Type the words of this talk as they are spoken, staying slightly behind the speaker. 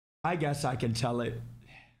I guess I can tell it.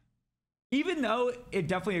 Even though it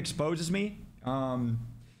definitely exposes me,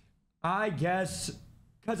 I guess,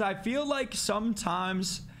 because I feel like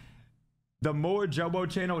sometimes the more JoeWo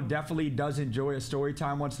channel definitely does enjoy a story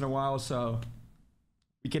time once in a while, so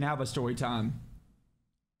we can have a story time.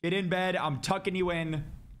 Get in bed, I'm tucking you in.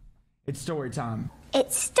 It's story time.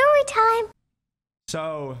 It's story time.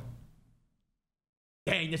 So,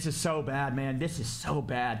 dang, this is so bad, man. This is so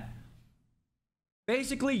bad.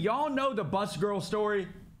 Basically, y'all know the bus girl story.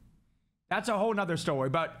 That's a whole nother story,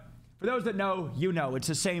 but for those that know, you know, it's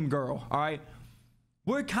the same girl, all right?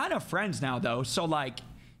 We're kind of friends now, though, so, like,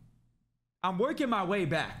 I'm working my way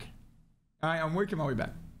back. All right, I'm working my way back.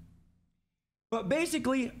 But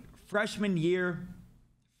basically, freshman year,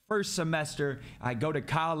 first semester, I go to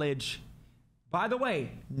college. By the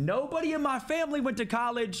way, nobody in my family went to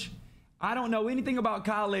college. I don't know anything about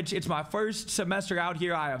college. It's my first semester out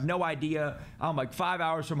here. I have no idea. I'm like 5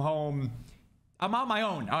 hours from home. I'm on my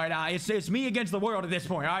own, all right? It's me against the world at this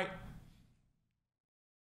point, all right?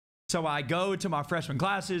 So I go to my freshman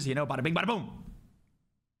classes, you know, bada bing, bada boom.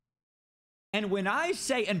 And when I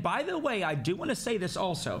say, and by the way, I do want to say this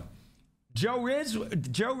also. Joe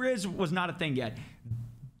Rizz was not a thing yet.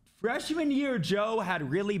 Freshman year, Joe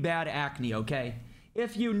had really bad acne, okay?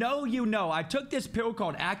 If you know, you know. I took this pill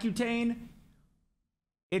called Accutane.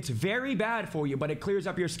 It's very bad for you, but it clears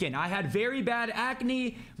up your skin. I had very bad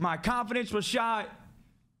acne. My confidence was shot.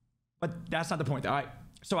 But that's not the point, all right?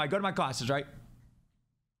 So I go to my classes, right?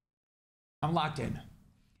 I'm locked in.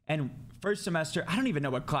 And first semester, I don't even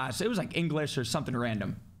know what class. It was like English or something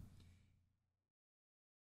random.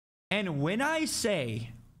 And when I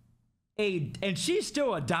say and she's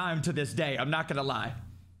still a dime to this day, I'm not gonna lie.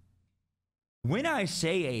 When I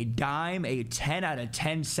say a dime, a 10 out of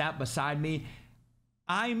 10 sat beside me,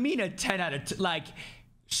 I mean a 10 out of 10. Like,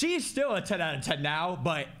 she's still a 10 out of 10 now,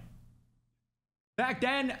 but back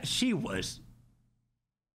then, she was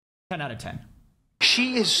 10 out of 10.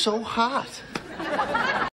 She is so hot.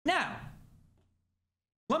 Now,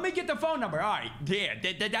 let me get the phone number. All right, yeah,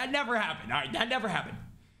 that never happened. All right, that never happened.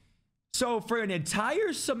 So for an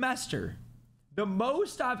entire semester, the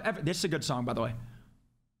most I've ever, this is a good song, by the way.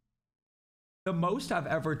 The most I've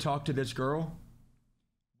ever talked to this girl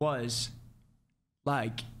was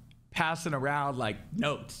like passing around like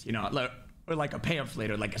notes, you know, or like a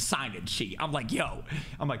pamphlet or like a signage sheet. I'm like, yo,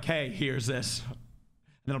 I'm like, hey, here's this. And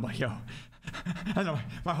then I'm like, yo, I know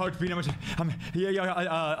my heart's beating.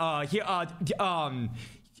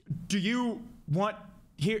 Do you want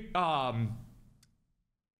here?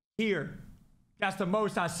 Here. That's the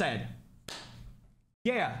most I said.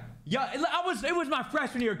 Yeah. Yeah. It was my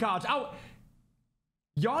freshman year of college.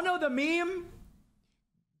 Y'all know the meme?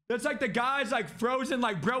 That's like the guys like Frozen,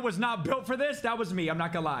 like, bro was not built for this. That was me. I'm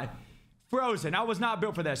not gonna lie. Frozen. I was not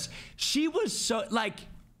built for this. She was so like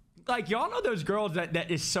y'all know those girls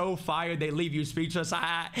that is so fired they leave you speechless. Do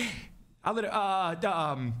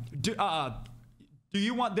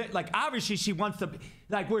you want that? Like, obviously she wants to,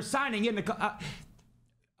 like, we're signing in the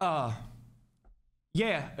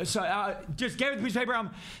yeah, so just gave her the piece of paper.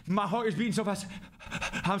 My heart is beating so fast.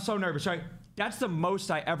 I'm so nervous, right? That's the most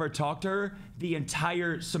I ever talked to her the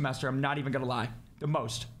entire semester. I'm not even gonna lie. The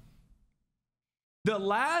most. The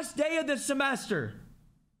last day of the semester,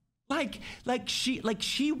 I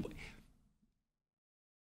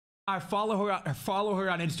follow her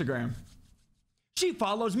on Instagram. She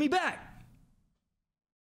follows me back.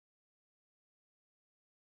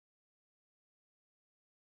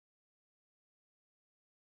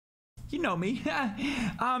 You know me.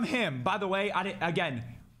 I'm him. By the way,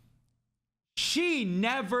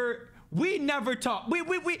 we never talked.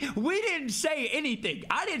 We didn't say anything.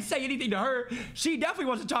 I didn't say anything to her. She definitely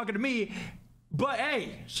wasn't talking to me. But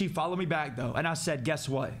hey, she followed me back though. And I said, guess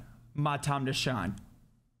what? My time to shine.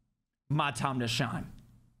 My time to shine.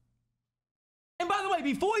 And by the way,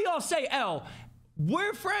 before y'all say L,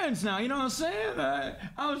 we're friends now. You know what I'm saying?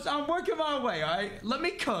 I'm working my way, all right? Let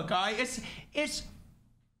me cook, all right?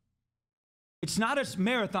 It's not a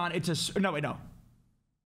marathon, no.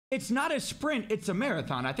 It's not a sprint, it's a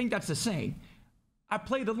marathon. I think that's the saying. I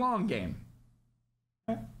play the long game.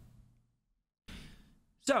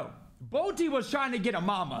 So, Bolty was trying to get a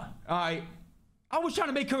mama, all right? I was trying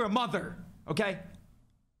to make her a mother, okay?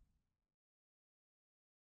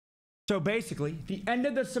 So basically, the end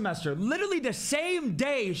of the semester, literally the same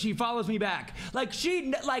day she follows me back.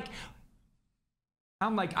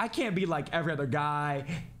 I'm like, I can't be like every other guy.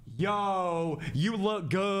 Yo, you look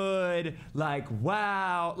good. Like,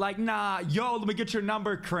 wow. Like, nah, yo, let me get your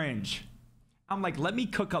number. Cringe. I'm like, let me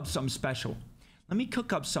cook up something special. Let me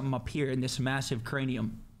cook up something up here in this massive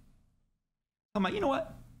cranium. I'm like, you know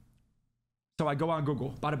what? So I go on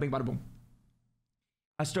Google, bada bing, bada boom.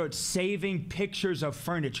 I start saving pictures of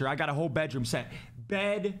furniture. I got a whole bedroom set.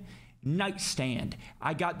 Bed, nightstand.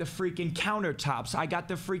 I got the freaking countertops. I got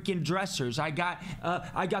the freaking dressers. I got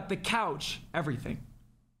the couch, everything.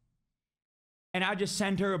 And I just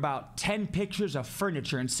send her about 10 pictures of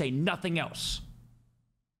furniture and say nothing else.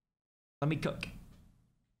 Let me cook.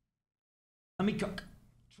 Let me cook.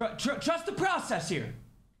 Trust the process here.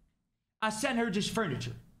 I sent her just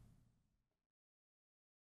furniture.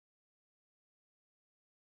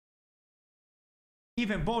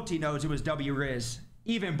 Even Bolty knows it was W Rizz.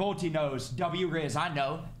 Even Bolty knows W Rizz. I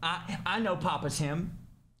know. I know Papa's him.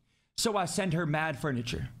 So I send her mad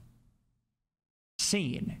furniture.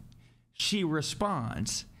 Scene. She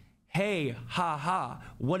responds, "Hey, ha ha,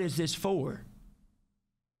 what is this for?"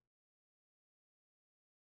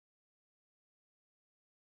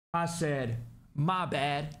 I said, "My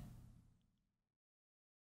bad.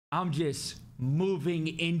 I'm just moving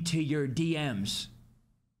into your DMs."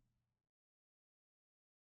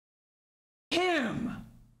 Him.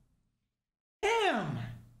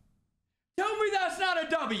 Tell me that's not a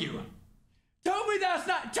W. Tell me that's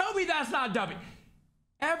not a W.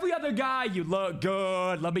 Every other guy, you look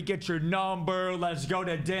good, let me get your number, let's go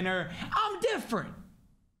to dinner. I'm different.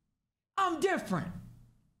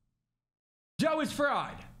 Joe is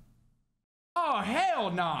fried. Oh,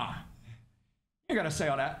 hell nah. You gotta say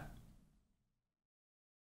all that.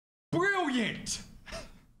 Brilliant.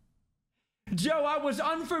 Joe, I was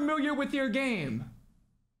unfamiliar with your game.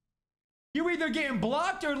 You either getting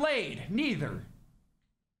blocked or laid. Neither.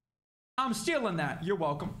 I'm stealing that. You're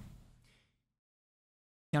welcome.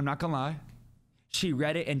 I'm not gonna lie. She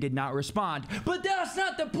read it and did not respond. But that's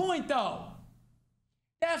not the point, though.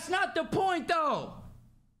 That's not the point, though.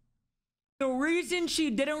 The reason she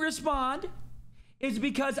didn't respond is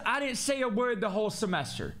because I didn't say a word the whole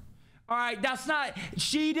semester. All right, that's not,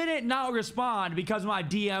 she didn't not respond because my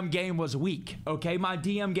DM game was weak, okay? My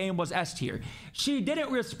DM game was S tier. She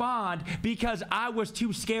didn't respond because I was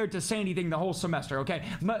too scared to say anything the whole semester, okay?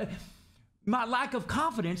 My lack of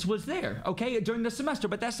confidence was there, okay, during the semester,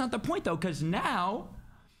 but that's not the point, though, because now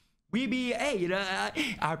we be, hey, you know,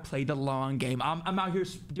 I play the long game. I'm out here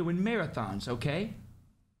doing marathons, okay?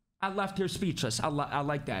 I left her speechless. I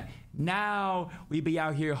like that. Now we be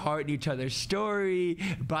out here hearting each other's story,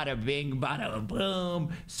 bada bing, bada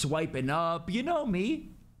boom, swiping up. You know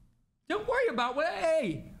me. Don't worry about what.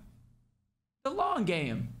 Hey, the long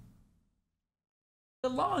game. The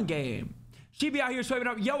long game. She be out here swiping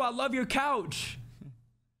up. Yo, I love your couch.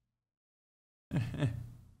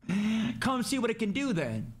 Come see what it can do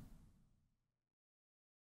then.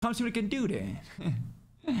 Come see what it can do then.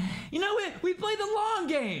 You know what? We play the long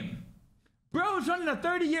game. Bro's running a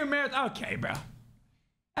 30-year marathon. Okay, bro.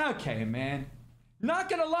 Okay, man. Not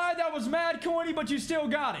gonna lie, that was mad corny, but you still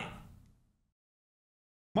got it.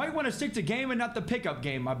 Might want to stick to game and not the pickup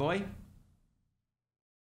game, my boy.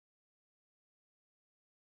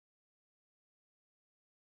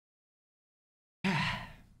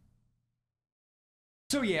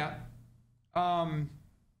 So yeah.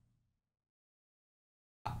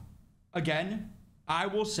 Again, I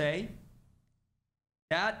will say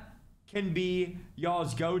that can be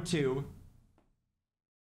y'all's go-to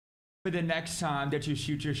for the next time that you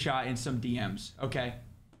shoot your shot in some DMs, okay?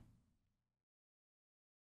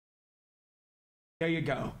 There you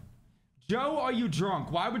go. Joe, are you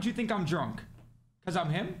drunk? Why would you think I'm drunk? Because I'm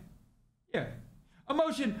him? Yeah.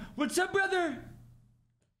 Emotion, what's up, brother?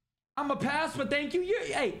 I'm a pass, but thank you.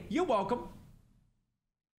 Hey, you're welcome.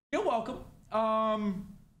 You're welcome.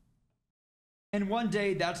 And one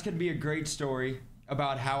day, that's going to be a great story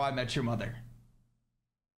about how I met your mother.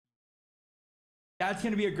 That's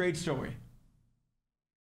going to be a great story.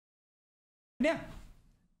 Yeah.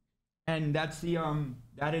 And that's the,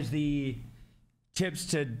 that is the tips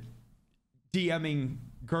to DMing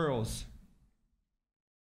girls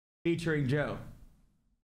featuring Joe.